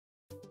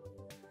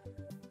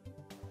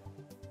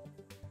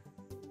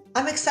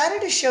I'm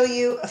excited to show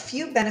you a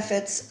few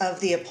benefits of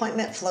the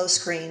appointment flow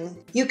screen.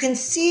 You can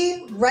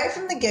see right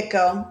from the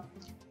get-go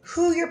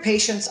who your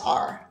patients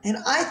are, and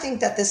I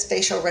think that this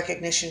facial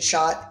recognition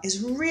shot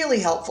is really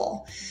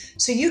helpful.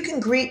 So you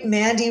can greet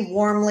Mandy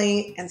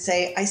warmly and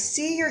say, "I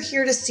see you're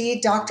here to see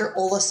Dr.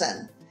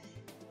 Olesen,"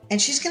 and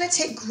she's going to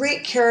take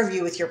great care of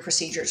you with your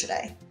procedure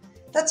today.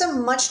 That's a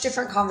much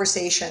different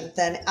conversation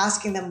than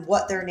asking them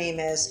what their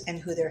name is and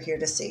who they're here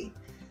to see.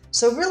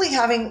 So really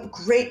having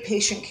great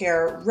patient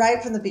care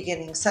right from the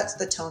beginning sets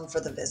the tone for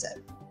the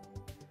visit.